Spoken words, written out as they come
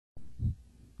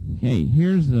Okay,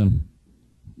 here's the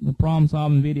problem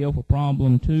solving video for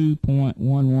problem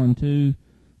 2.112. It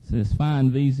says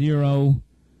find V0.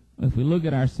 If we look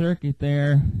at our circuit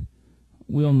there,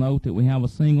 we'll note that we have a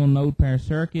single node pair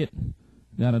circuit.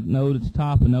 Got a node at the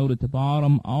top, a node at the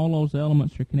bottom. All those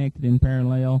elements are connected in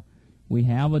parallel. We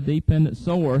have a dependent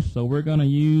source, so we're going to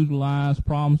utilize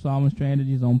problem solving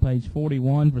strategies on page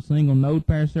 41 for single node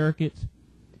pair circuits,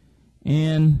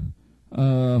 and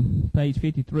page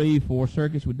 53 for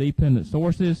circuits with dependent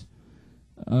sources.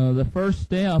 The first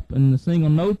step in the single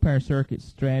node pair circuit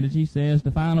strategy says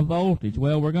define a voltage.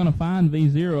 Well, we're going to find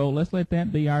V0. Let's let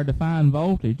that be our defined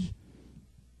voltage.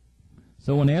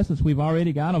 So in essence, we've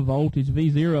already got a voltage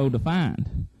V0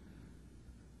 defined.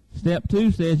 Step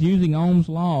 2 says using Ohm's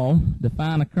law,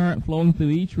 define a current flowing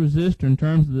through each resistor in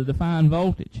terms of the defined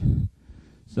voltage.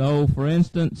 So for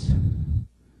instance,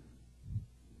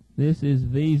 this is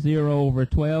V0 over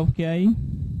 12K,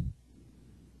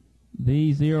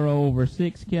 V0 over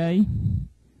 6K,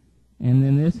 and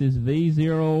then this is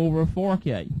V0 over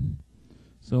 4K.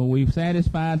 So we've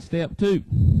satisfied step 2.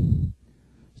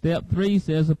 Step 3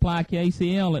 says apply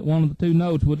KCL at one of the two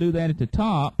nodes. We'll do that at the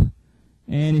top.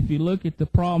 And if you look at the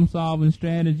problem solving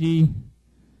strategy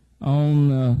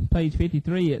on page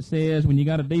 53, it says when you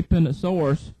got a dependent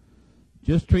source,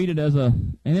 just treat it as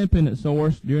an independent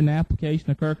source during the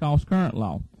application of Kirchhoff's current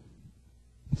law.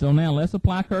 So now let's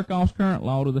apply Kirchhoff's current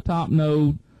law to the top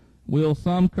node. We'll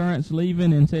sum currents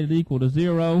leaving and set it equal to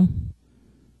 0.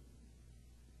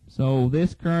 So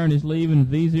this current is leaving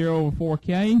V0 over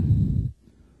 4K.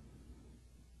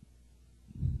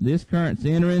 This current's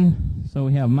entering, so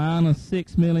we have minus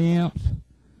 6 milliamps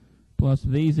plus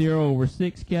V0 over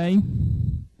 6K.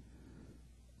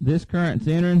 This current's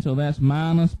entering, so that's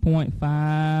minus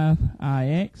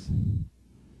 0.5 IX.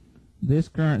 This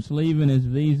current's leaving is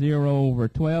V0 over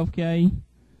 12K,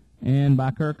 and by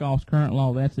Kirchhoff's current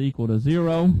law, that's equal to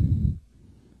 0.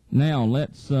 Now,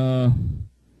 let's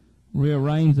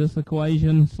rearrange this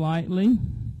equation slightly.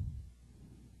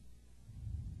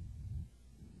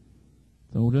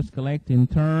 So we'll just collect in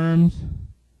terms.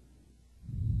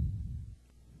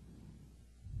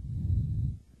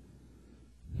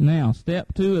 Now,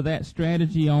 step 2 of that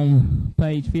strategy on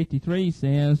page 53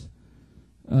 says,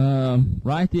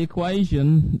 write the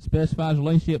equation that specifies the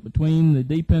relationship between the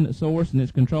dependent source and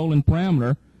its controlling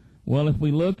parameter. Well, if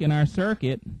we look in our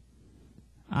circuit,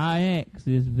 Ix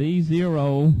is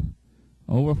V0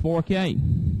 over 4K.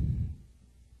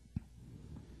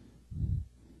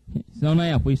 So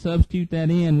now, if we substitute that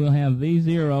in, we'll have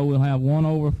V0, we'll have 1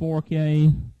 over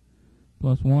 4K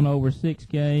plus 1 over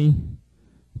 6K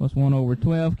plus 1 over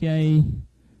 12K.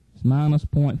 It's minus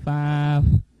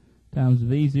 0.5 times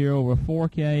V0 over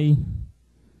 4K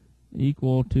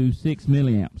equal to 6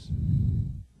 milliamps.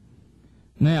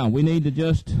 Now, we need to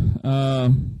just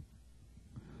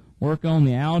work on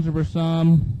the algebra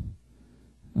sum.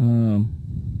 And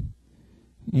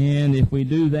if we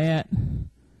do that,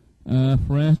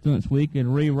 for instance, we could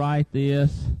rewrite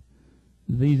this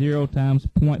V0 times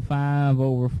 0.5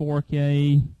 over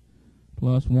 4K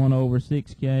plus 1 over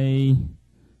 6K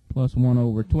plus 1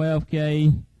 over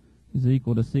 12K is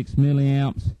equal to 6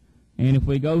 milliamps. And if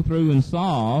we go through and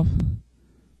solve,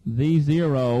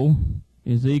 V0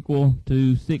 is equal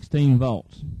to 16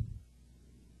 volts.